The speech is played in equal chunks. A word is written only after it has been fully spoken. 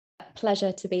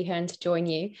pleasure to be here and to join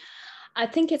you. I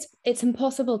think it's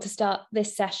impossible to start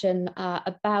this session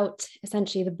about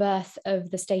essentially the birth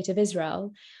of the State of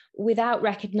Israel without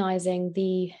recognizing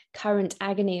the current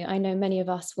agony I know many of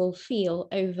us will feel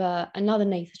over another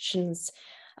nation's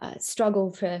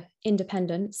struggle for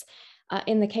independence.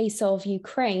 In the case of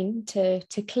Ukraine, to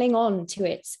cling on to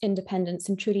its independence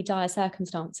in truly dire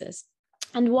circumstances.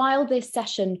 And while this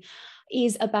session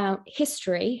is about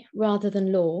history rather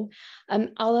than law,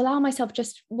 I'll allow myself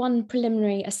just one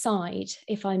preliminary aside,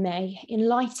 if I may, in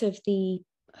light of the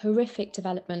horrific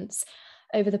developments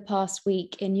over the past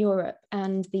week in Europe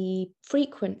and the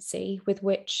frequency with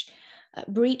which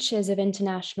breaches of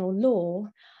international law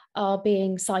are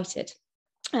being cited.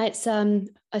 It's a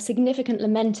significant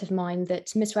lament of mine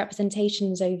that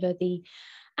misrepresentations over the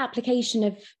application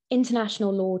of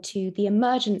international law to the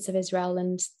emergence of Israel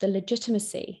and the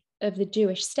legitimacy of the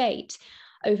Jewish state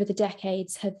over the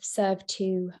decades have served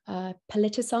to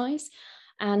politicize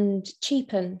and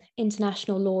cheapen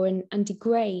international law and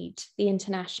degrade the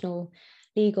international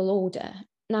legal order.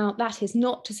 Now, that is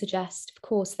not to suggest, of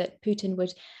course, that Putin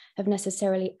would have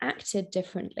necessarily acted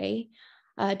differently,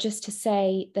 just to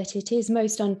say that it is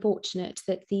most unfortunate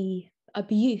that the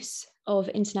abuse of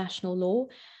international law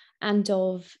and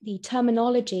of the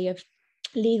terminology of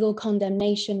legal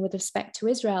condemnation with respect to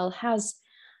Israel has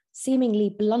seemingly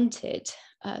blunted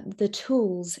the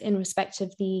tools in respect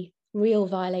of the real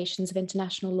violations of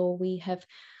international law we have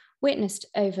witnessed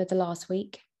over the last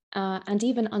week, and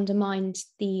even undermined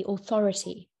the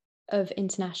authority of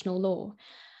international law.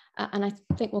 And I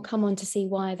think we'll come on to see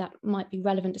why that might be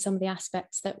relevant to some of the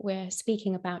aspects that we're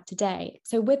speaking about today.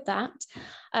 So with that,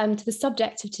 to the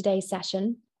subject of today's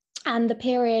session, and the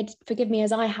period, forgive me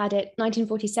as I had it,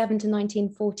 1947 to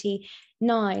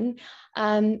 1949.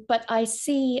 But I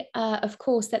see, of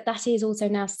course, that is also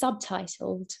now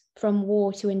subtitled From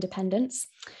War to Independence,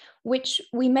 which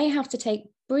we may have to take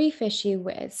brief issue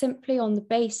with simply on the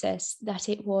basis that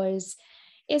it was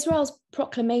Israel's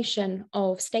proclamation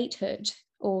of statehood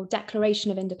or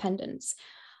declaration of independence,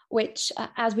 which,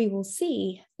 as we will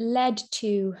see, led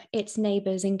to its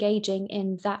neighbors engaging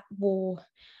in that war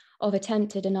of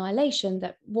attempted annihilation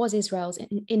that was Israel's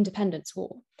independence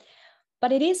war.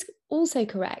 But it is also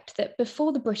correct that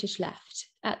before the British left,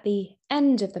 at the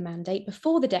end of the mandate,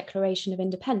 before the Declaration of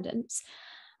Independence,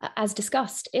 as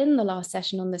discussed in the last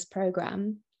session on this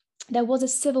programme, there was a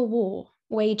civil war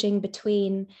waging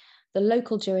between the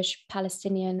local Jewish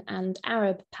Palestinian and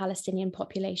Arab Palestinian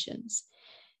populations.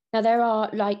 Now, there are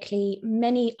likely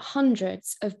many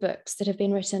hundreds of books that have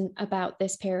been written about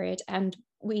this period, and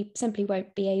we simply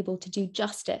won't be able to do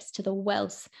justice to the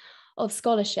wealth of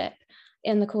scholarship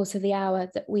in the course of the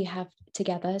hour that we have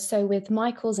together. So with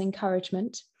Michael's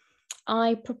encouragement,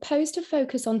 I propose to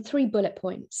focus on 3 bullet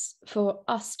points for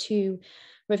us to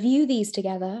review these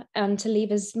together and to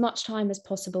leave as much time as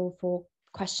possible for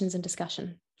questions and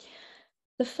discussion.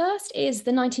 The first is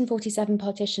the 1947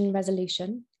 partition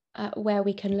resolution, where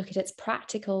we can look at its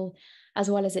practical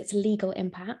as well as its legal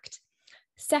impact.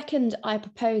 Second, I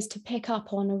propose to pick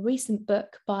up on a recent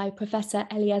book by Professor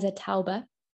Eliezer Tauber.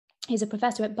 He's a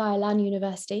professor at Bar-Ilan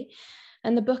University,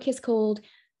 and the book is called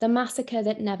The Massacre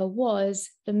That Never Was,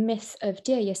 The Myth of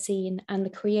Deir Yasin and the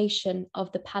Creation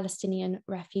of the Palestinian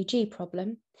Refugee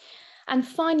Problem. And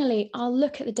finally, I'll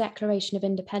look at the Declaration of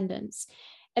Independence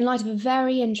in light of a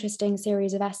very interesting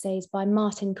series of essays by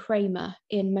Martin Kramer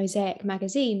in Mosaic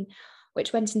magazine,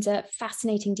 which went into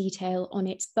fascinating detail on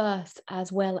its birth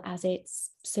as well as its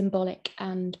symbolic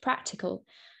and practical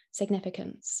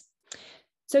significance.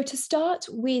 So to start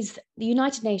with the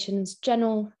United Nations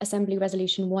General Assembly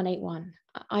Resolution 181,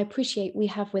 I appreciate we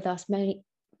have with us many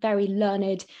very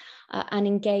learned and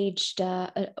engaged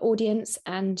audience,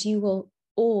 and you will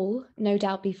all no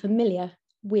doubt be familiar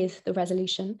with the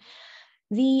resolution.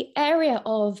 The area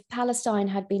of Palestine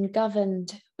had been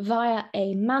governed via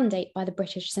a mandate by the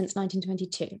British since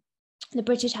 1922. The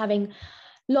British, having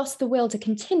lost the will to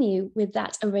continue with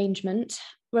that arrangement,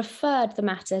 referred the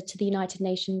matter to the United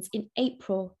Nations in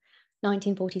April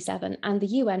 1947, and the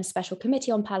UN Special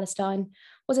Committee on Palestine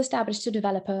was established to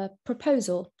develop a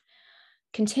proposal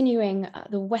continuing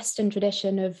the Western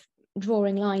tradition of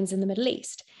drawing lines in the Middle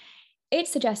East. It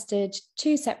suggested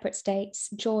 2 separate states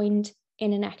joined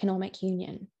in an economic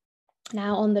union.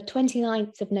 Now, on the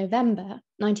 29th of November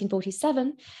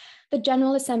 1947, the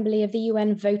General Assembly of the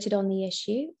UN voted on the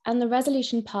issue, and the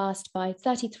resolution passed by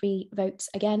 33 votes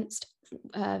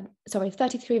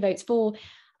for,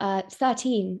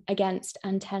 13 against,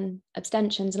 and 10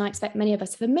 abstentions. And I expect many of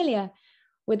us are familiar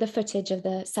with the footage of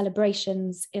the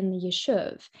celebrations in the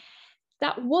Yishuv.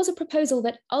 That was a proposal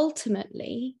that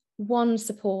ultimately won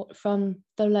support from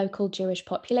the local Jewish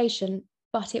population,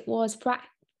 but it was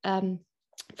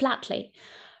flatly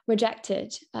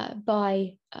rejected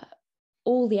by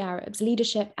all the Arabs,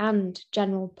 leadership and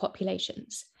general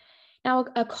populations. Now,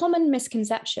 a common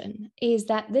misconception is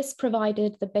that this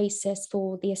provided the basis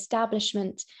for the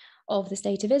establishment of the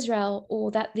State of Israel,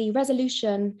 or that the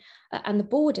resolution and the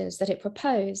borders that it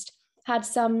proposed had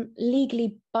some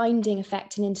legally binding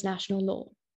effect in international law.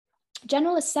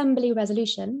 General Assembly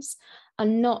resolutions are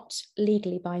not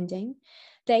legally binding.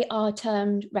 They are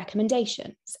termed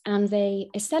recommendations, and they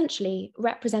essentially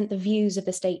represent the views of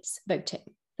the states voting.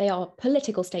 They are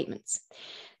political statements.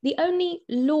 The only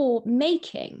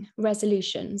law-making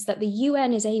resolutions that the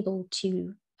UN is able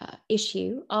to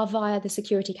issue are via the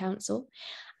Security Council,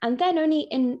 and then only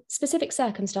in specific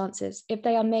circumstances if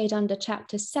they are made under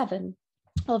Chapter 7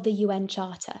 of the UN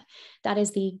Charter. That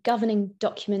is the governing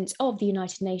document of the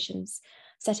United Nations,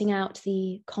 setting out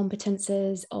the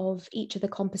competences of each of the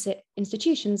composite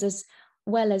institutions as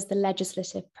well as the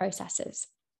legislative processes.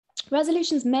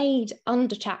 Resolutions made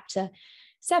under Chapter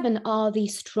 7 are the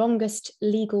strongest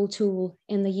legal tool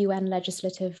in the UN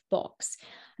legislative box,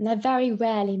 and they're very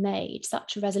rarely made.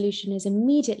 Such a resolution is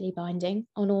immediately binding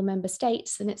on all member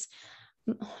states, and it's,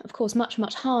 of course, much,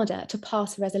 much harder to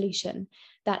pass a resolution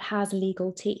that has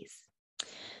legal teeth.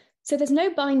 So there's no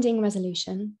binding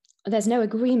resolution. There's no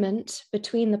agreement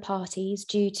between the parties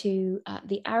due to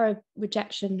the Arab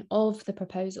rejection of the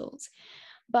proposals,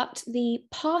 but the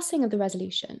passing of the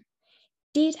resolution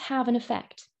did have an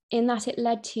effect in that it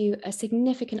led to a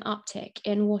significant uptick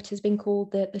in what has been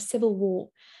called the civil war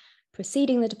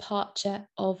preceding the departure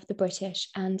of the British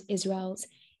and Israel's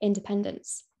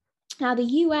independence. Now, the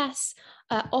US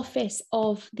Office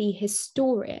of the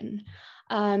Historian,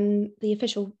 the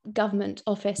official government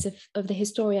office of the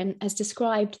historian, has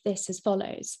described this as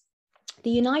follows.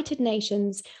 The United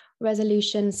Nations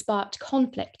resolution sparked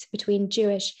conflict between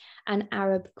Jewish and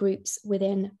Arab groups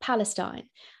within Palestine.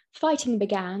 Fighting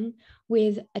began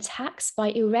with attacks by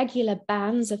irregular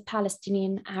bands of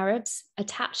Palestinian Arabs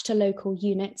attached to local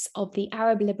units of the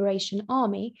Arab Liberation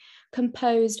Army,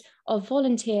 composed of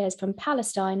volunteers from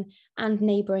Palestine and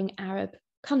neighboring Arab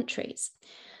countries.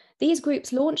 These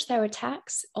groups launched their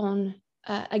attacks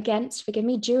against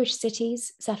Jewish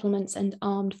cities, settlements, and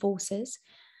armed forces.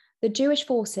 The Jewish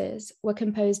forces were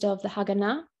composed of the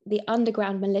Haganah, the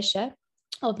underground militia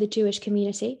of the Jewish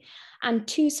community, and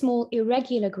two small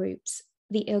irregular groups,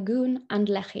 the Irgun and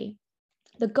Lehi.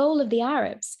 The goal of the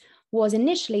Arabs was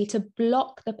initially to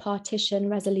block the partition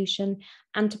resolution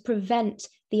and to prevent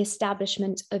the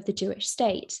establishment of the Jewish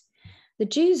state. The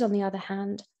Jews, on the other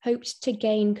hand, hoped to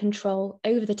gain control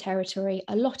over the territory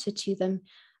allotted to them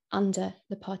under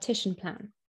the partition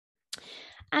plan.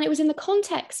 And it was in the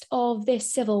context of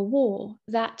this civil war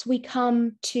that we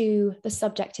come to the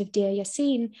subject of Deir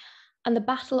Yasin and the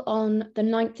battle on the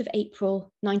 9th of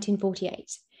April,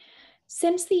 1948.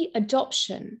 Since the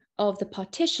adoption of the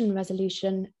partition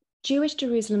resolution, Jewish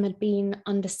Jerusalem had been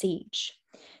under siege.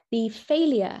 The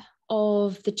failure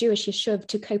of the Jewish Yishuv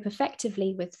to cope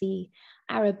effectively with the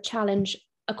Arab challenge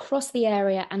across the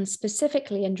area and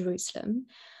specifically in Jerusalem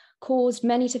caused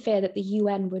many to fear that the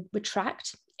UN would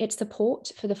retract its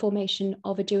support for the formation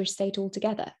of a Jewish state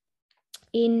altogether.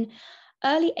 In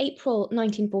early April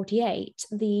 1948,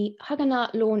 the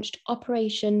Haganah launched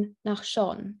Operation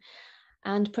Nachshon,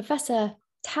 and Professor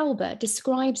Tauber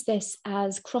describes this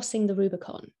as crossing the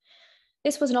Rubicon.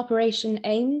 This was an operation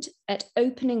aimed at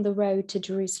opening the road to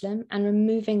Jerusalem and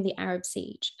removing the Arab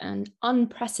siege, and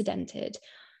unprecedented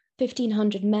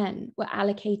 1,500 men were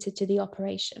allocated to the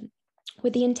operation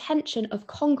with the intention of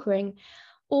conquering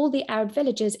all the Arab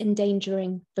villages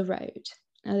endangering the road.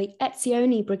 Now, the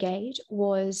Etzioni Brigade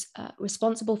was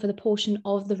responsible for the portion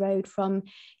of the road from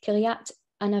Kiryat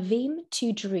Anavim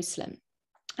to Jerusalem.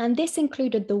 And this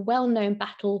included the well-known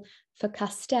battle for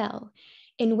Castel,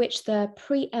 in which the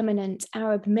preeminent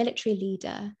Arab military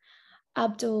leader,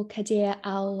 Abdul Qadir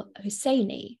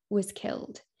al-Husseini, was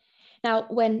killed. Now,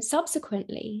 when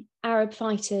subsequently Arab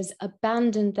fighters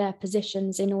abandoned their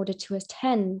positions in order to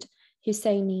attend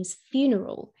Husseini's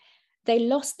funeral, they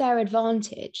lost their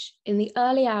advantage. In the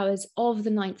early hours of the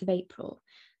 9th of April,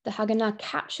 the Haganah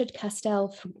captured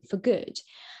Castel for good,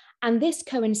 and this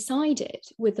coincided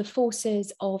with the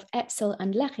forces of Etzel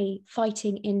and Lehi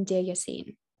fighting in Deir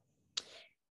Yasin.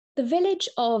 The village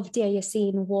of Deir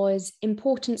Yasin was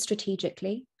important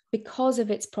strategically because of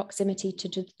its proximity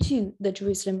to the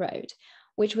Jerusalem road,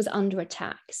 which was under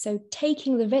attack. So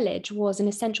taking the village was an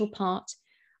essential part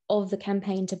of the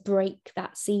campaign to break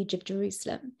that siege of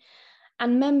Jerusalem.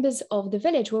 And members of the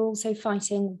village were also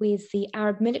fighting with the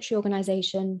Arab military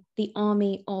organization, the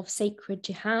Army of Sacred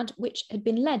Jihad, which had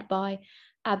been led by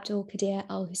Abdul Qadir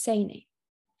al-Husseini.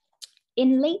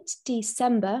 In late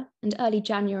December and early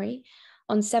January,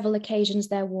 on several occasions,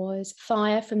 there was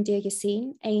fire from Deir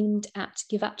Yasin aimed at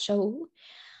Givat Shaul.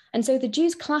 And so the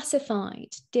Jews classified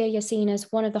Deir Yasin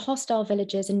as one of the hostile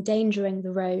villages endangering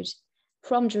the road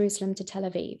from Jerusalem to Tel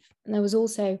Aviv. And there was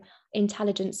also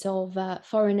intelligence of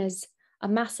foreigners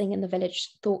amassing in the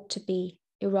village thought to be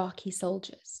Iraqi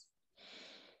soldiers.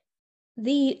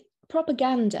 The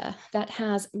propaganda that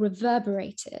has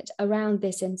reverberated around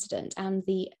this incident and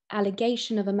the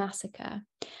allegation of a massacre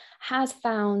has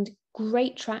found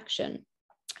great traction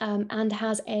and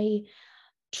has a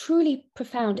truly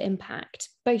profound impact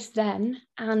both then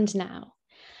and now.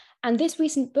 And this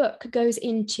recent book goes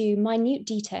into minute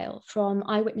detail from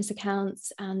eyewitness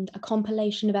accounts and a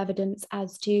compilation of evidence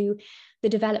as to the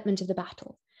development of the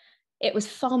battle. It was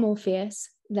far more fierce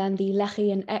than the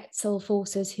Lehi and Etzel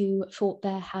forces who fought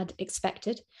there had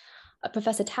expected.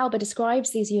 Professor Tauber describes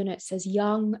these units as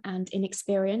young and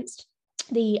inexperienced.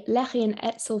 The Lehi and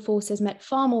Etzel forces met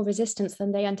far more resistance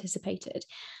than they anticipated.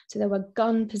 So there were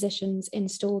gun positions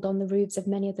installed on the roofs of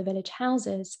many of the village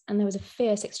houses, and there was a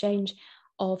fierce exchange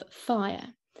of fire.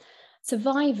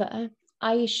 Survivor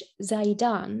Aish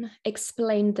Zaidan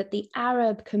explained that the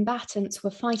Arab combatants were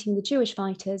fighting the Jewish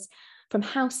fighters from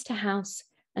house to house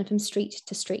and from street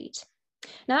to street.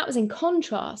 Now that was in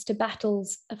contrast to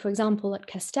battles, for example, at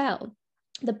Castel.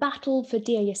 The battle for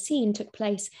Deir Yasin took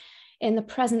place in the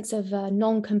presence of a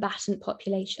non-combatant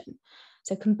population.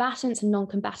 So combatants and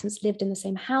non-combatants lived in the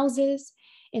same houses.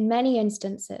 In many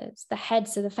instances, the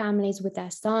heads of the families with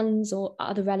their sons or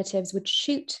other relatives would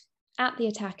shoot at the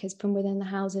attackers from within the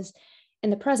houses in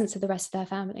the presence of the rest of their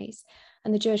families,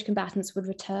 and the Jewish combatants would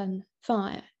return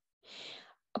fire.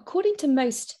 According to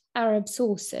most Arab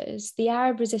sources, the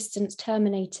Arab resistance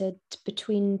terminated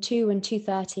between 2 and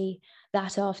 2:30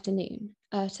 that afternoon,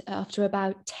 after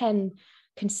about 10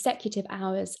 consecutive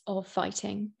hours of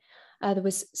fighting. There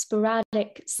was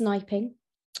sporadic sniping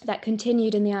that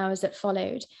continued in the hours that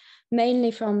followed,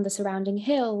 mainly from the surrounding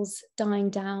hills,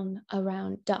 dying down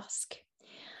around dusk.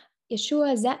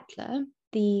 Yeshua Zettler,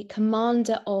 the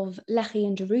commander of Lehi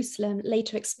in Jerusalem,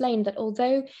 later explained that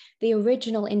although the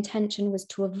original intention was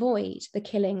to avoid the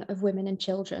killing of women and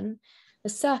children, the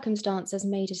circumstances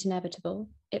made it inevitable.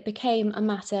 It became a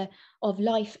matter of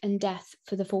life and death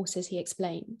for the forces, he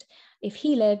explained. If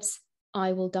he lives,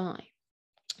 I will die.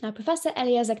 Now, Professor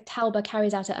Eliezer Tauber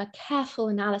carries out a careful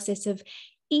analysis of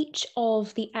each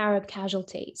of the Arab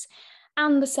casualties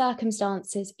and the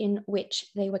circumstances in which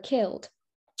they were killed.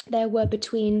 There were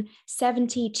between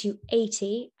 70 to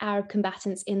 80 Arab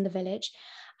combatants in the village,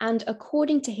 and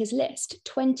according to his list,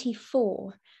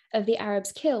 24 of the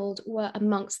Arabs killed were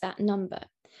amongst that number.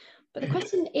 But the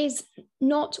question is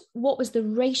not what was the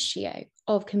ratio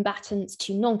of combatants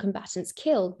to non-combatants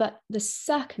killed, but the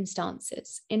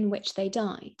circumstances in which they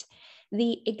died.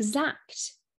 The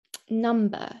exact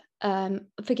number,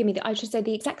 I should say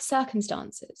the exact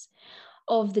circumstances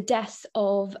of the death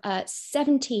of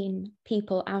 17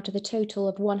 people out of the total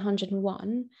of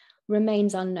 101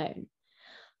 remains unknown.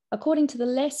 According to the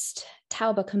list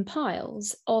Tauber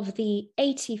compiles, of the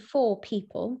 84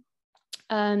 people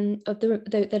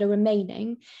that are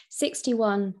remaining,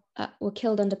 61 were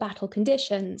killed under battle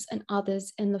conditions and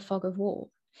others in the fog of war.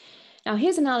 Now,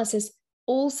 his analysis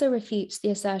also refutes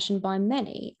the assertion by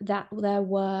many that there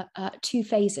were 2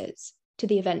 phases to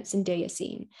the events in Deir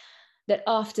Yasin, that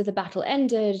after the battle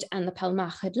ended and the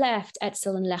Palmach had left,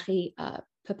 Etzel and Lehi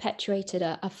perpetuated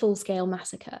a full-scale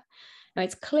massacre. Now,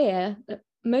 it's clear that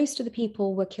most of the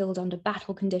people were killed under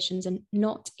battle conditions and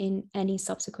not in any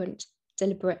subsequent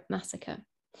deliberate massacre.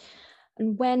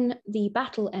 And when the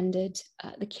battle ended,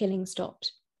 the killing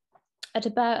stopped.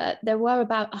 There were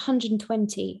about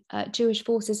 120 Jewish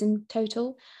forces in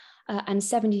total and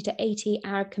 70 to 80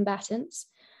 Arab combatants.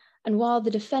 And while the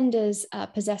defenders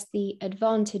possessed the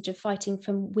advantage of fighting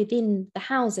from within the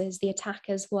houses, the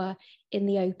attackers were in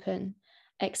the open,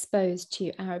 exposed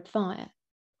to Arab fire.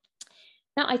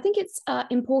 Now, I think it's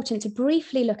important to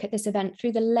briefly look at this event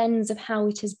through the lens of how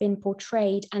it has been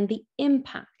portrayed and the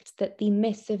impact that the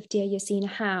myth of Deir Yasin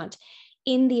had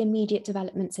in the immediate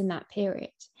developments in that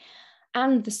period,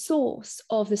 and the source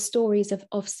of the stories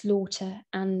of slaughter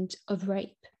and of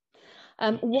rape.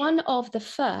 One of the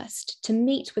first to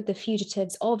meet with the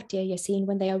fugitives of Deir Yasin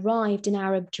when they arrived in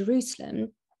Arab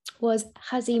Jerusalem was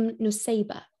Hazim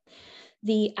Nusayba,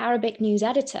 the Arabic news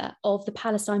editor of the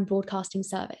Palestine Broadcasting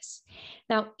Service.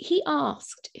 Now, he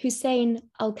asked Hussein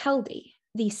al-Khaldi,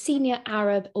 the senior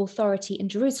Arab authority in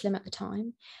Jerusalem at the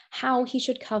time, how he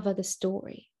should cover the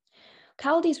story.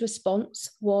 Khaldi's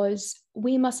response was,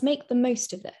 "We must make the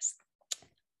most of this.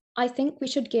 I think we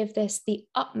should give this the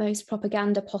utmost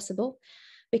propaganda possible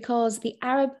because the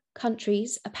Arab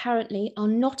countries apparently are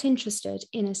not interested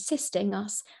in assisting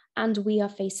us and we are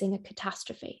facing a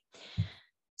catastrophe."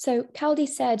 So Khaldi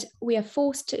said, we are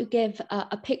forced to give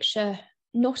a picture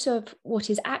not of what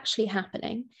is actually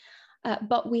happening,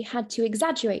 but we had to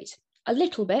exaggerate a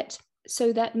little bit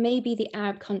so that maybe the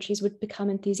Arab countries would become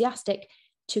enthusiastic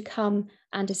to come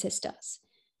and assist us.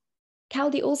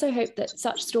 Khaldi also hoped that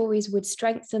such stories would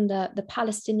strengthen the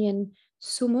Palestinian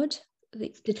sumud,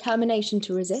 the determination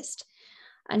to resist,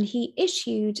 and he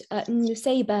issued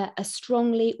Nusayba a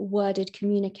strongly worded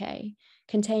communique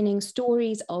containing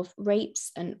stories of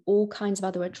rapes and all kinds of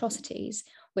other atrocities,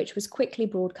 which was quickly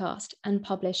broadcast and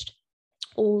published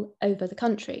all over the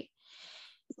country.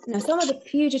 Now, some of the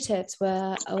fugitives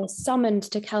were summoned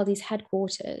to Khaldi's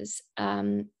headquarters,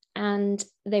 and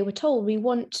they were told, "We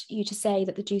want you to say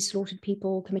that the Jews slaughtered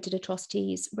people, committed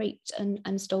atrocities, raped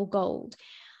and stole gold."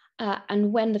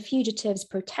 And when the fugitives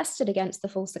protested against the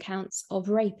false accounts of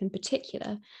rape in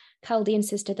particular, Khaldi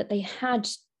insisted that they had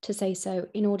to say so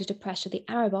in order to pressure the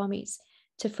Arab armies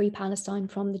to free Palestine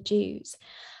from the Jews.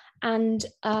 And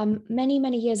many,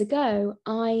 many years ago,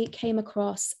 I came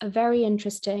across a very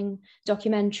interesting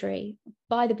documentary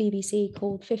by the BBC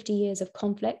called 50 Years of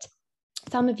Conflict.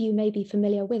 Some of you may be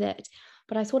familiar with it,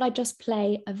 but I thought I'd just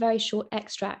play a very short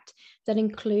extract that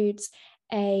includes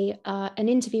an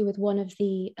interview with one of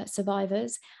the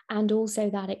survivors and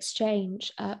also that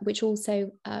exchange, which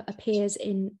also appears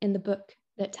in the book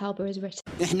that Talbot has written.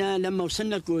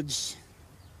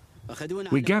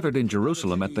 We gathered in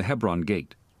Jerusalem at the Hebron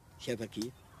gate.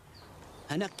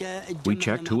 We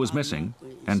checked who was missing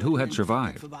and who had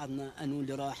survived.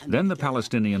 Then the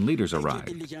Palestinian leaders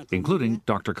arrived, including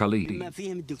Dr. Khalidi.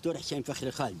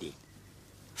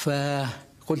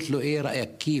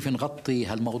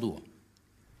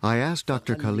 I asked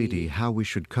Dr. Khalidi how we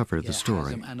should cover the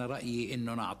story.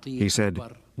 He said,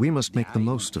 "We must make the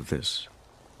most of this."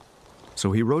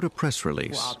 So he wrote a press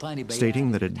release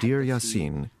stating that at Deir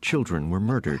Yasin, children were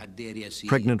murdered,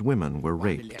 pregnant women were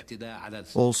raped,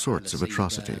 all sorts of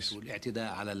atrocities.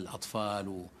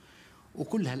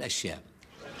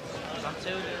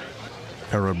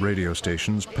 Arab radio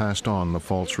stations passed on the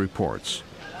false reports,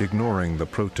 ignoring the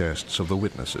protests of the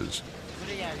witnesses.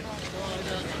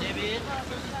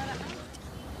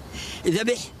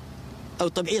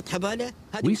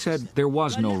 We said there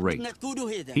was no rape.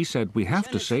 He said we have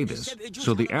to say this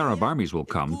so the Arab armies will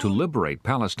come to liberate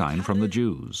Palestine from the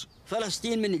Jews.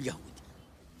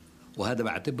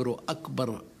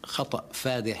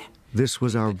 This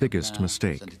was our biggest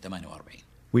mistake.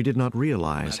 We did not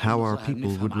realize how our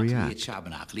people would react.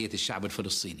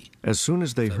 As soon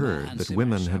as they heard that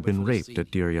women had been raped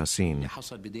at Deir Yasin,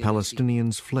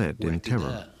 Palestinians fled in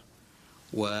terror.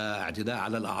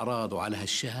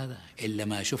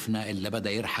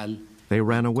 They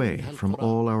ran away from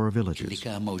all our villages.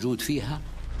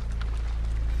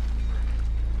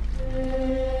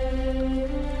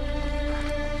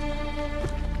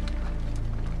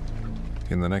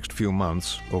 In the next few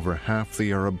months, over half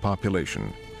the Arab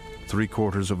population,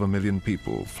 750,000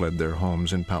 people, fled their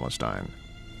homes in Palestine.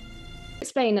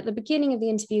 Explain at the beginning of the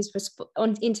interview's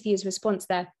response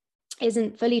there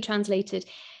isn't fully translated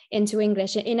into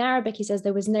English. In Arabic, he says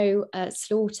there was no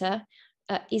slaughter,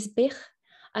 isbich,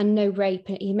 and no rape.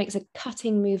 He makes a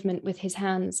cutting movement with his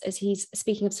hands as he's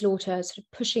speaking of slaughter, sort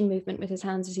of pushing movement with his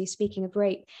hands as he's speaking of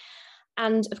rape.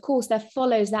 And of course, there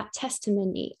follows that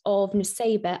testimony of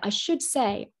Nusayba. I should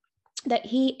say that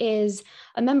he is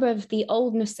a member of the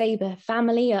old Nusayba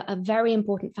family, a very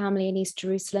important family in East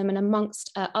Jerusalem. And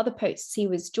amongst other posts, he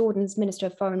was Jordan's Minister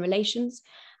of Foreign Relations,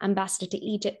 ambassador to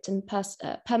Egypt, and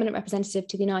permanent representative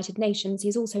to the United Nations.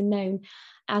 He's also known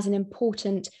as an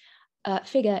important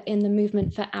figure in the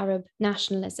movement for Arab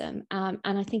nationalism. And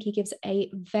I think he gives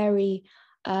a very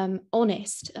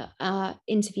honest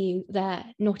interview there,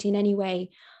 not in any way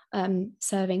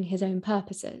serving his own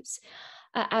purposes.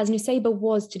 As Nusayba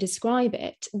was to describe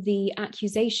it, the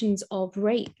accusations of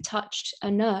rape touched a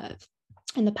nerve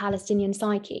in the Palestinian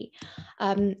psyche,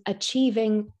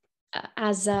 achieving,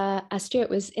 as Stuart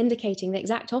was indicating, the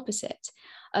exact opposite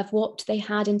of what they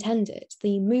had intended.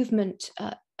 The movement,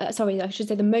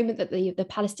 the moment that the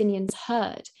Palestinians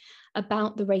heard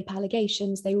about the rape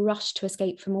allegations, they rushed to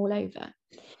escape from all over.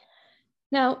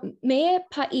 Now, Meir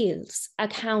Pa'il's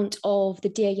account of the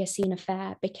Deir Yasin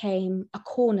affair became a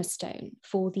cornerstone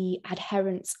for the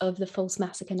adherents of the false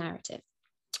massacre narrative.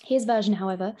 His version,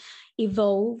 however,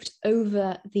 evolved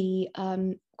over the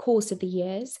course of the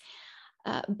years,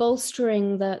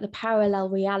 bolstering the parallel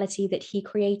reality that he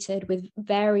created with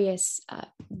various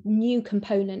new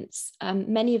components.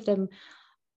 Many of them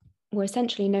were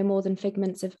essentially no more than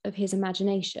figments of his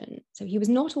imagination. So he was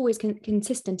not always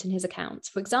consistent in his accounts.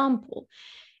 For example,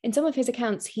 in some of his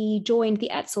accounts, he joined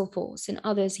the Etzel force. In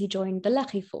others, he joined the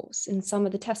Lehi force. In some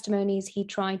of the testimonies, he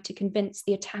tried to convince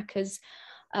the attackers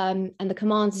and the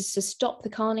commanders to stop the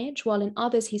carnage, while in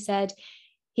others, he said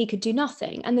he could do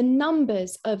nothing. And the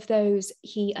numbers of those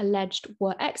he alleged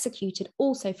were executed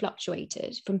also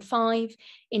fluctuated, from 5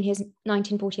 in his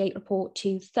 1948 report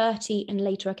to 30 in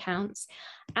later accounts,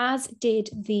 as did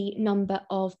the number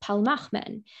of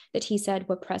Palmachmen that he said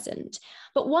were present.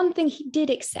 But one thing he did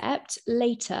accept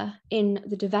later in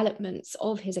the developments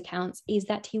of his accounts is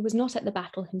that he was not at the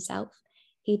battle himself.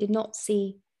 He did not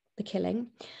see the killing.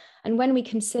 And when we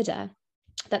consider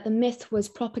that the myth was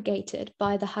propagated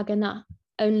by the Haganah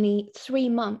only 3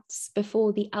 months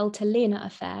before the Altalena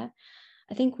affair,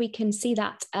 I think we can see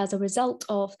that as a result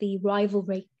of the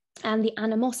rivalry and the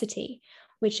animosity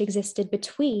which existed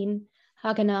between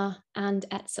Haganah and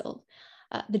Etzel.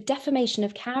 The defamation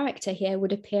of character here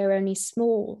would appear only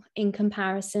small in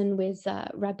comparison with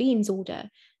Rabin's order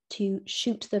to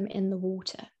shoot them in the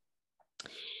water.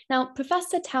 Now,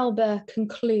 Professor Tauber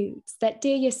concludes that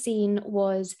Deir Yasin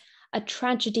was a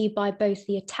tragedy by both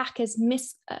the attacker's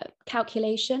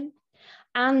miscalculation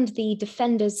and the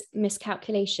defender's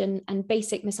miscalculation and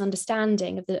basic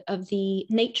misunderstanding of the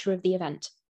nature of the event.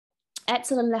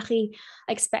 Etzel and Lehi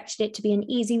expected it to be an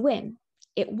easy win.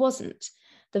 It wasn't.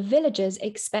 The villagers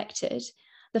expected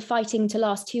the fighting to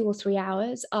last 2 or 3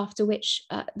 hours, after which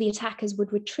the attackers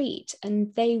would retreat,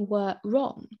 and they were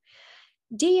wrong.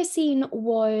 Deir Yasin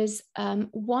was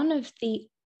one of the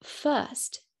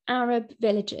first Arab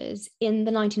villages in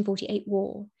the 1948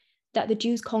 war that the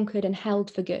Jews conquered and held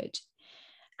for good.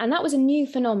 And that was a new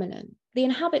phenomenon. The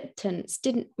inhabitants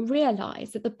didn't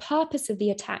realize that the purpose of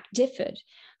the attack differed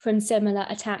from similar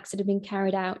attacks that had been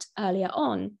carried out earlier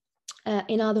on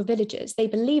in other villages. They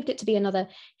believed it to be another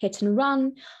hit and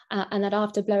run, and that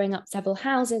after blowing up several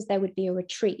houses, there would be a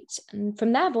retreat. And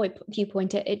from their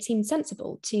viewpoint, it seemed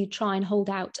sensible to try and hold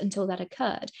out until that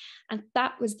occurred. And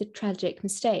that was the tragic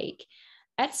mistake.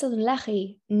 Etzel and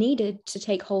Lehi needed to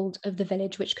take hold of the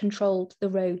village which controlled the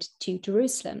road to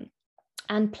Jerusalem.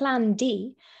 And Plan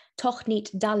D,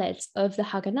 Tochnit Dalet of the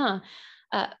Haganah,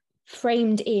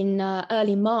 framed in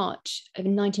early March of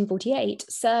 1948,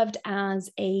 served as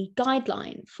a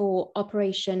guideline for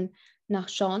Operation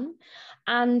Nachshon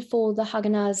and for the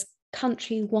Haganah's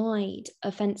countrywide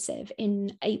offensive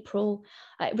in April.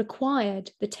 It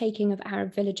required the taking of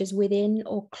Arab villages within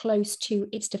or close to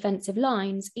its defensive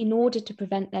lines in order to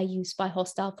prevent their use by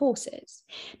hostile forces.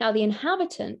 Now, the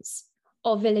inhabitants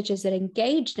of villages that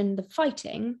engaged in the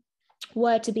fighting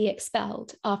were to be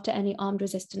expelled after any armed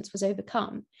resistance was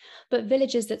overcome, but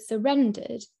villages that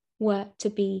surrendered were to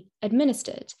be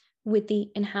administered, with the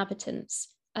inhabitants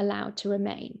allowed to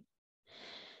remain.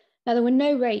 Now, there were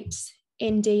no rapes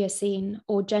in Deir Yasin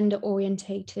or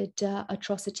gender-orientated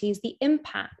atrocities. The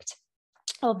impact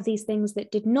of these things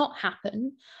that did not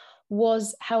happen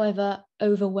was, however,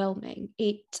 overwhelming.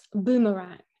 It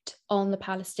boomeranged on the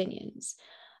Palestinians.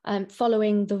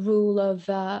 Following the rule of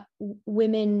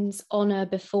women's honor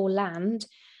before land,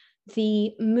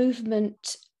 the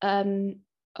movement,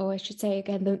 or I should say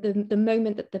again, the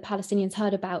moment that the Palestinians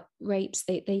heard about rapes,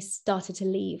 they started to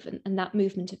leave, and that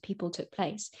movement of people took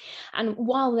place. And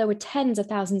while there were tens of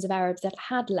thousands of Arabs that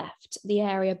had left the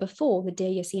area before the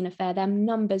Deir Yasin affair, their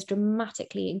numbers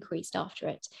dramatically increased after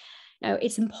it. Now,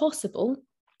 it's impossible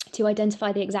to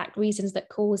identify the exact reasons that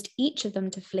caused each of them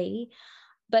to flee,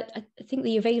 but I think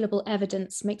the available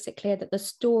evidence makes it clear that the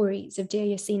stories of Deir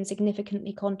Yasin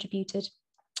significantly contributed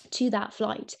to that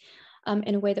flight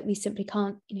in a way that we simply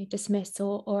can't dismiss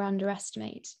or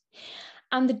underestimate.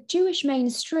 And the Jewish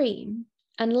mainstream,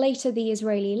 and later the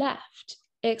Israeli left,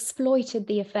 exploited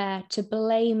the affair to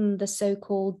blame the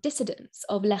so-called dissidents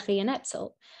of Lehi and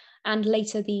Etzel, and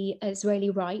later the Israeli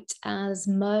right, as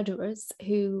murderers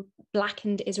who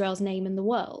blackened Israel's name in the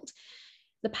world.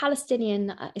 The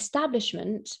Palestinian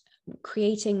establishment,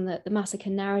 creating the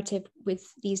massacre narrative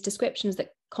with these descriptions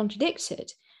that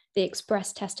contradicted the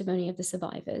express testimony of the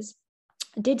survivors,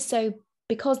 did so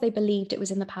because they believed it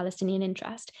was in the Palestinian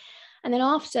interest. And then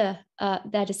after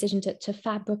their decision to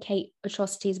fabricate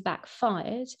atrocities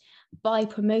backfired by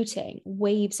promoting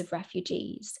waves of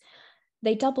refugees,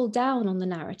 they doubled down on the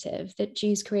narrative that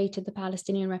Jews created the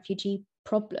Palestinian refugee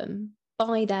problem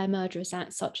by their murderous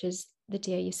acts, such as the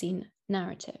Deir Yasin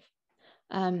narrative.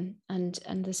 and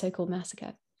the so-called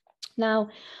massacre. Now,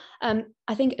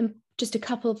 I think just a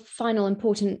couple of final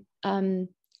important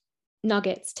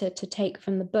nuggets to take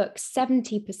from the book.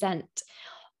 70%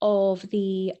 of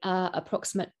the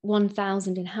approximate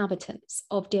 1,000 inhabitants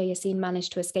of Deir Yasin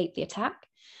managed to escape the attack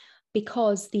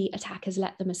because the attackers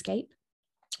let them escape.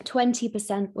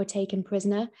 20% were taken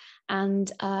prisoner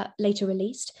and later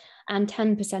released, and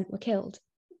 10% were killed.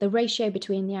 The ratio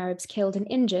between the Arabs killed and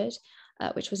injured,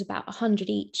 which was about 100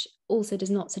 each, also does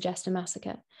not suggest a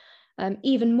massacre.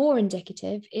 Even more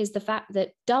indicative is the fact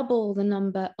that double the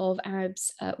number of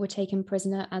Arabs were taken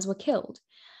prisoner as were killed.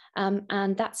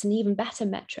 And that's an even better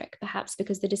metric, perhaps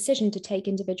because the decision to take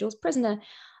individuals prisoner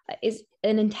is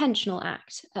an intentional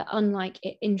act, unlike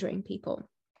injuring people.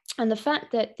 And the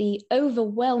fact that the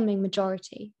overwhelming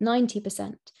majority,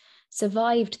 90%,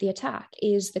 survived the attack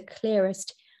is the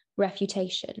clearest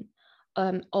refutation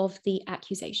of the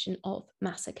accusation of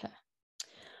massacre.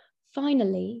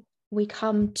 Finally, we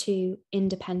come to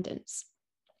independence.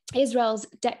 Israel's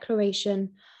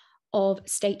declaration of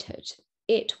statehood.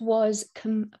 It was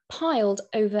compiled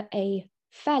over a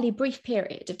fairly brief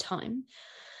period of time,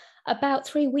 about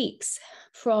 3 weeks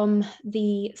from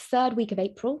the 3rd week of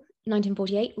April,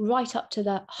 1948, right up to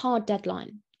the hard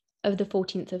deadline of the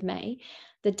 14th of May,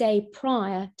 the day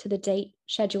prior to the date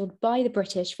scheduled by the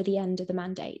British for the end of the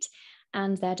mandate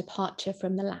and their departure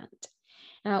from the land.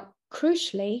 Now,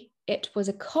 crucially, it was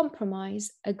a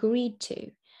compromise agreed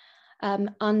to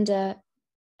under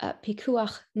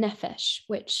pikuach nefesh,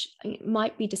 which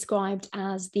might be described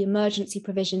as the emergency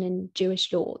provision in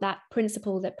Jewish law, that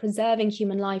principle that preserving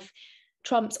human life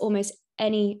trumps almost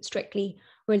any strictly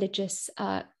religious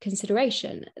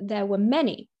consideration. There were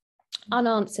many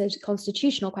unanswered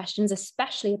constitutional questions,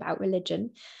 especially about religion,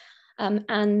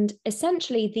 and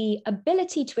essentially the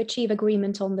ability to achieve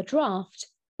agreement on the draft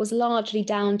was largely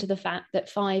down to the fact that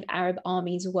 5 Arab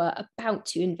armies were about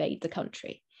to invade the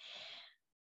country.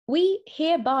 We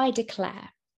hereby declare,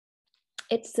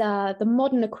 it's the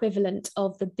modern equivalent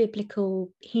of the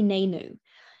biblical hinenu,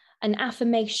 an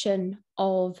affirmation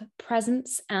of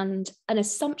presence and an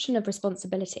assumption of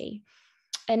responsibility.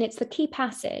 And it's the key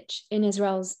passage in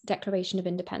Israel's Declaration of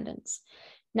Independence.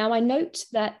 Now, I note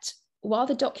that while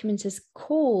the document is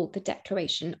called the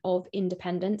Declaration of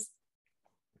Independence,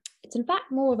 it's in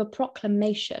fact more of a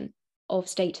proclamation of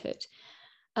statehood.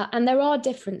 And there are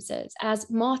differences. As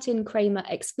Martin Kramer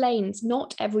explains,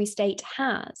 not every state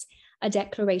has a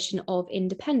declaration of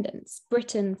independence.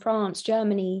 Britain, France,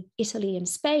 Germany, Italy, and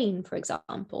Spain, for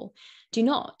example, do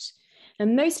not.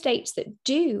 And most states that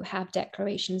do have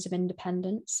declarations of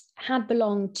independence had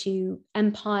belonged to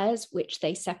empires which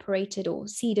they separated or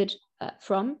ceded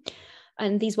from.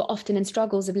 And these were often in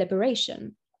struggles of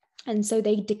liberation. And so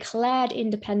they declared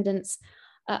independence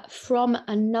from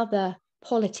another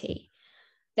polity.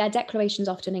 Their declarations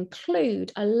often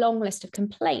include a long list of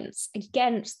complaints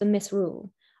against the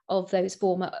misrule of those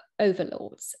former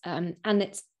overlords. And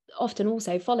it's often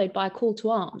also followed by a call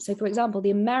to arms. So, for example,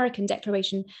 the American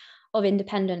Declaration of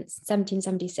Independence,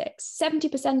 1776,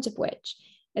 70% of which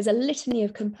is a litany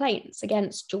of complaints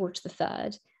against George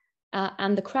III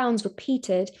and the Crown's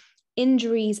repeated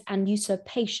injuries and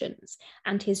usurpations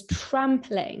and his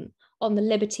trampling on the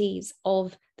liberties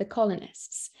of the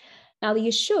colonists. Now, the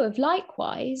Yishuv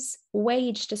likewise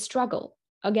waged a struggle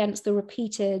against the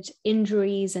repeated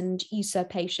injuries and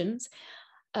usurpations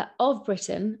of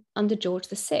Britain under George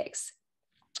VI.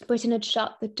 Britain had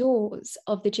shut the doors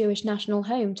of the Jewish national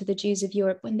home to the Jews of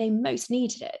Europe when they most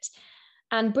needed it.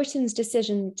 And Britain's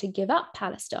decision to give up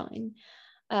Palestine,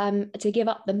 to give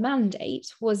up the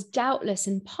mandate, was doubtless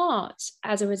in part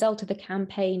as a result of the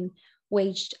campaign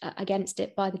waged against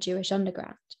it by the Jewish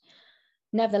underground.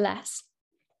 Nevertheless,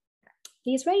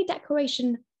 the Israeli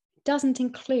declaration doesn't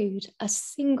include a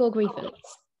single grievance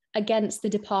against the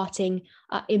departing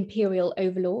imperial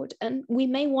overlord, and we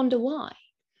may wonder why.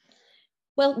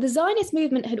 Well, the Zionist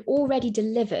movement had already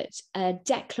delivered a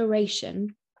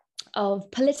declaration of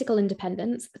political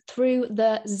independence through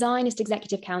the Zionist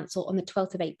Executive Council on the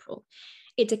 12th of April.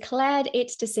 It declared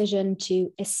its decision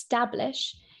to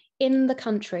establish in the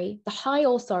country the high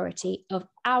authority of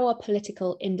our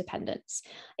political independence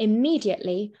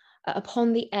immediately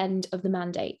upon the end of the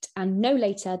mandate, and no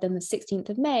later than the 16th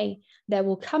of May, there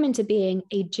will come into being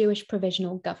a Jewish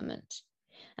provisional government.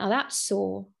 Now that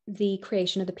saw the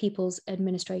creation of the People's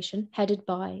Administration, headed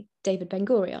by David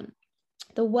Ben-Gurion.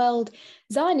 The World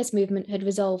Zionist Movement had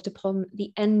resolved upon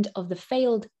the end of the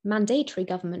failed mandatory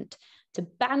government to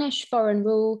banish foreign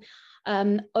rule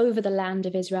over the land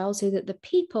of Israel so that the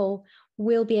people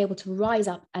will be able to rise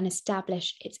up and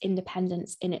establish its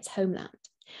independence in its homeland.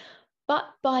 But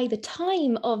by the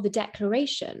time of the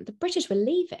declaration, the British were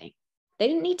leaving. They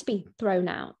didn't need to be thrown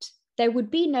out. There would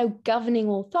be no governing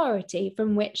authority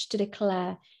from which to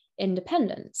declare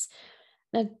independence.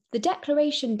 Now, the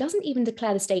declaration doesn't even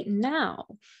declare the state now.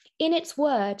 In its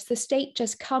words, the state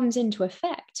just comes into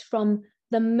effect from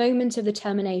the moment of the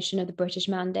termination of the British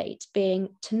mandate, being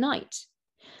tonight.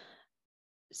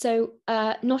 So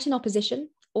not in opposition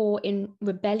or in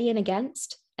rebellion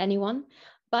against anyone,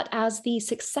 but as the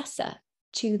successor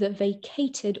to the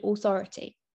vacated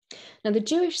authority. Now, the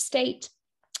Jewish state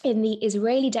in the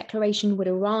Israeli declaration would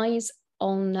arise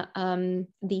on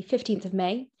the 15th of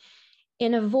May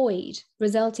in a void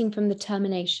resulting from the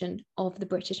termination of the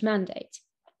British mandate.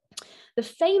 The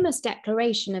famous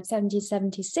declaration of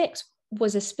 1776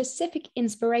 was a specific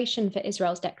inspiration for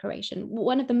Israel's declaration.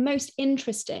 One of the most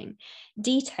interesting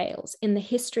details in the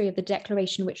history of the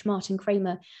declaration, which Martin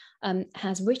Kramer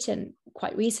has written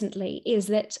quite recently, is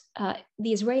that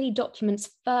the Israeli document's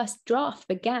first draft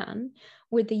began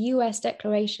with the US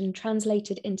declaration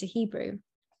translated into Hebrew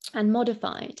and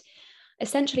modified.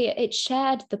 Essentially, it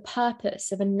shared the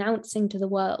purpose of announcing to the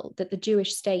world that the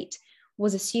Jewish state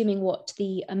was assuming what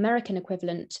the American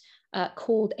equivalent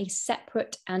called a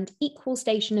separate and equal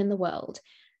station in the world,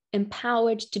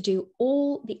 empowered to do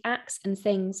all the acts and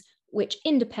things which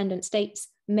independent states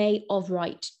may of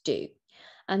right do.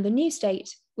 And the new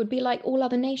state would be like all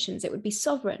other nations. It would be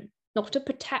sovereign, not a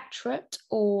protectorate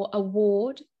or a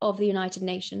ward of the United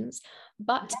Nations,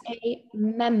 but a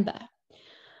member.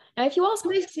 Now, if you ask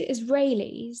most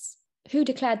Israelis who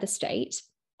declared the state,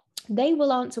 they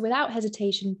will answer without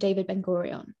hesitation David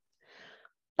Ben-Gurion.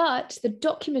 But the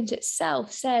document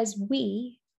itself says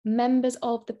we, members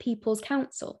of the People's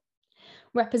Council,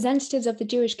 representatives of the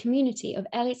Jewish community, of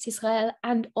Eretz Israel,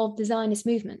 and of the Zionist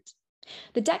movement.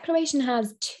 The declaration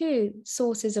has two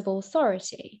sources of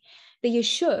authority: the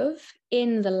Yeshuv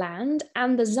in the land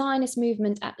and the Zionist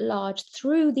movement at large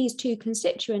through these two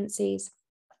constituencies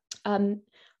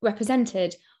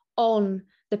represented on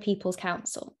the People's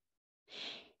Council.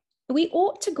 We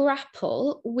ought to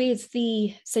grapple with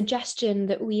the suggestion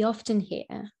that we often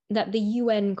hear that the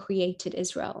UN created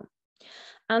Israel.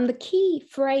 And the key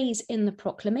phrase in the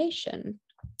proclamation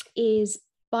is,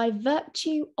 by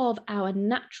virtue of our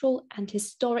natural and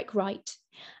historic right,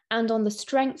 and on the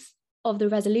strength of the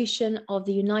resolution of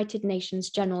the United Nations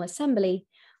General Assembly,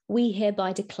 we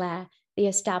hereby declare the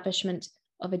establishment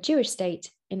of a Jewish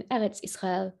state in Eretz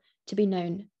Israel to be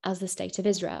known as the State of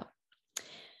Israel.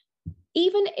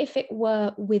 Even if it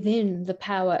were within the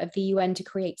power of the UN to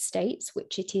create states,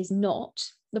 which it is not,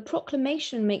 the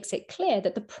proclamation makes it clear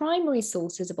that the primary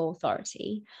sources of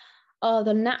authority are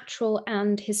the natural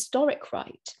and historic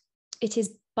right. It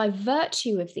is by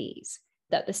virtue of these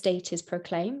that the state is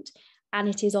proclaimed, and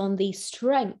it is on the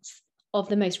strength of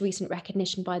the most recent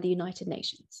recognition by the United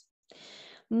Nations.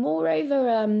 Moreover,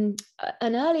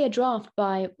 an earlier draft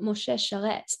by Moshe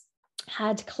Sharet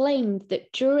had claimed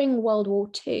that during World War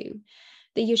II,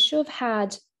 the Yeshuv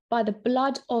had, by the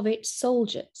blood of its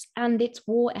soldiers and its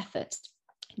war efforts,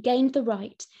 gained the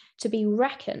right to be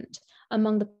reckoned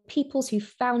among the peoples who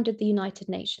founded the United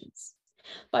Nations.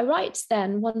 By rights,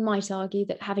 then, one might argue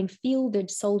that having fielded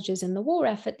soldiers in the war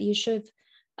effort, the Yeshuv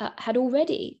had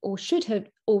already, or should have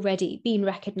already, been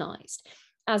recognized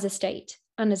as a state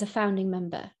and as a founding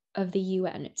member of the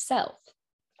UN itself.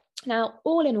 Now,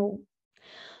 all in all,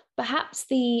 perhaps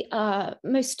the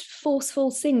most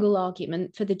forceful single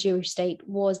argument for the Jewish state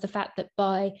was the fact that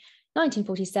by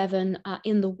 1947,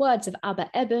 in the words of Abba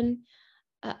Eban,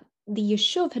 the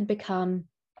Yeshuv had become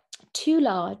too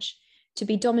large to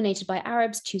be dominated by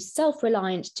Arabs, too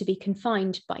self-reliant to be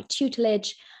confined by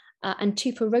tutelage, and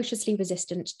too ferociously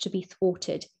resistant to be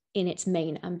thwarted in its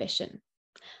main ambition.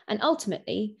 And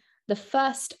ultimately, the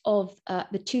first of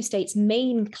the two states'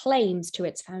 main claims to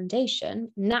its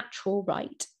foundation, natural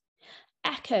right,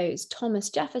 echoes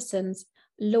Thomas Jefferson's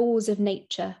laws of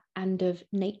nature and of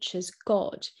nature's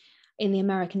God in the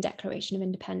American Declaration of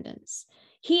Independence.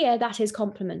 Here, that is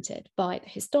complemented by the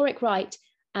historic right,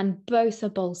 and both are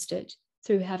bolstered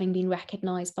through having been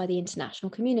recognized by the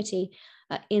international community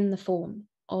in the form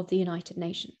of the United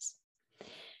Nations.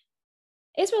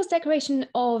 Israel's Declaration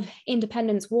of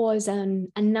Independence was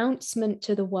an announcement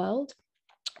to the world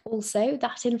also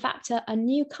that, in fact, a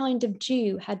new kind of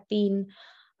Jew had been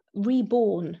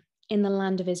reborn in the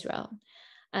land of Israel.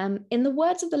 In the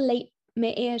words of the late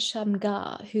Meir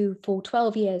Shamgar, who for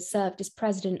 12 years served as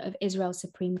president of Israel's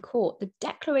Supreme Court, the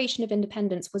Declaration of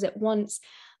Independence was at once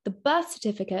the birth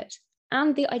certificate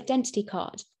and the identity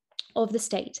card of the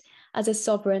state as a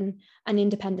sovereign and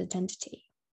independent entity.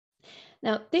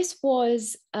 Now, this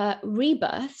was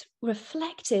rebirth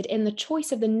reflected in the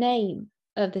choice of the name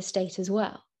of the state as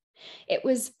well. It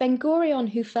was Ben-Gurion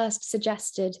who first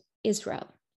suggested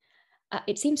Israel.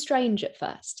 It seemed strange at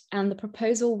first, and the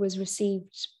proposal was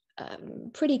received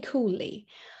pretty coolly.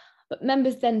 But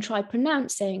members then tried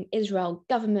pronouncing Israel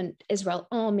government, Israel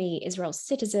army, Israel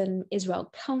citizen,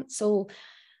 Israel council,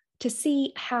 to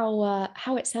see how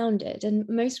it sounded. And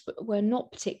most were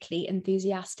not particularly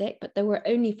enthusiastic, but there were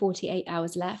only 48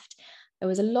 hours left. There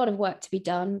was a lot of work to be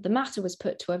done. The matter was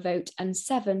put to a vote, and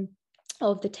 7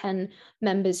 of the 10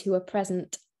 members who were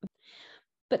present.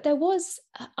 But there was,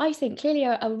 I think, clearly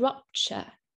a rupture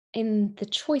in the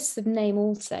choice of name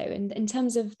also, in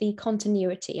terms of the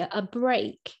continuity, a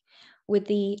break with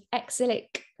the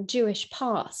exilic Jewish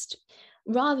past.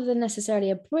 Rather than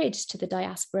necessarily a bridge to the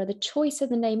diaspora, the choice of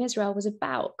the name Israel was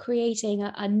about creating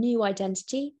a new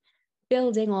identity,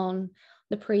 building on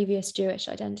the previous Jewish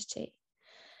identity.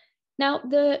 Now,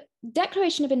 the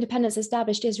Declaration of Independence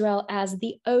established Israel as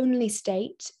the only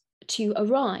state to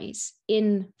arise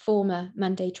in former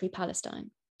mandatory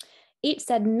Palestine. It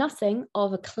said nothing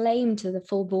of a claim to the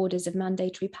full borders of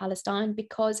mandatory Palestine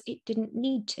because it didn't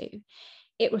need to.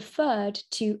 It referred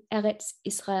to Eretz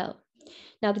Israel.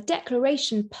 Now, the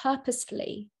declaration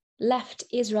purposefully left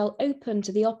Israel open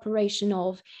to the operation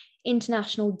of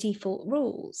international default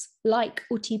rules, like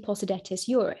uti possidetis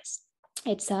juris.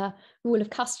 It's a rule of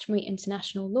customary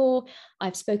international law.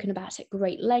 I've spoken about it at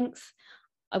great length.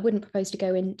 I wouldn't propose to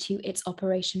go into its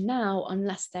operation now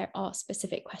unless there are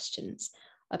specific questions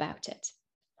about it.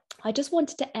 I just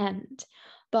wanted to end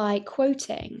by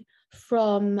quoting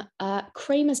from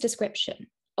Kramer's description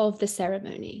of the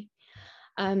ceremony.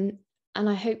 And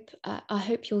I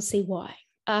hope you'll see why.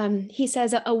 He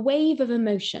says, a wave of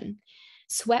emotion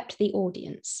swept the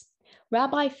audience.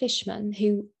 Rabbi Fishman,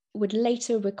 who would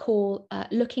later recall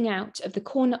looking out of the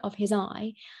corner of his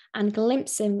eye and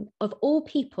glimpsing, of all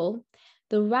people,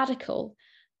 the radical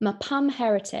Mapam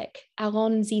heretic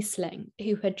Aaron Ziesling,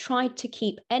 who had tried to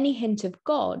keep any hint of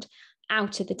God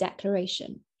out of the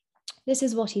declaration. This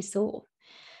is what he saw.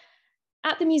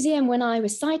 At the museum, when I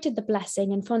recited the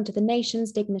blessing in front of the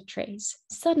nation's dignitaries,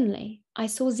 suddenly I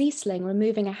saw Ziesling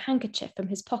removing a handkerchief from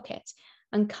his pocket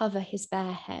and cover his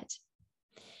bare head.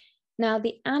 Now,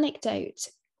 the anecdote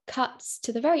cuts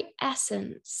to the very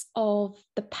essence of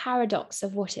the paradox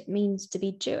of what it means to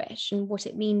be Jewish and what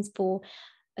it means for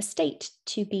a state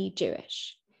to be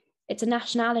Jewish. It's a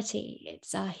nationality,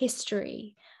 it's a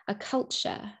history, a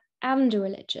culture, and a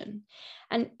religion.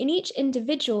 And in each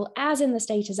individual, as in the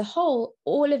state as a whole,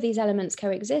 all of these elements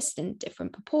coexist in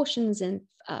different proportions and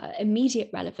immediate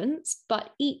relevance,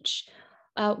 but each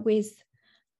with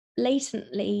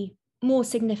latently more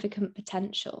significant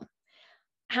potential.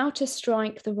 How to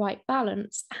strike the right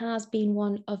balance has been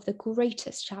one of the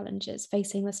greatest challenges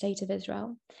facing the state of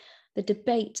Israel. The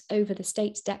debate over the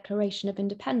state's declaration of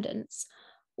independence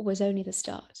was only the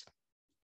start.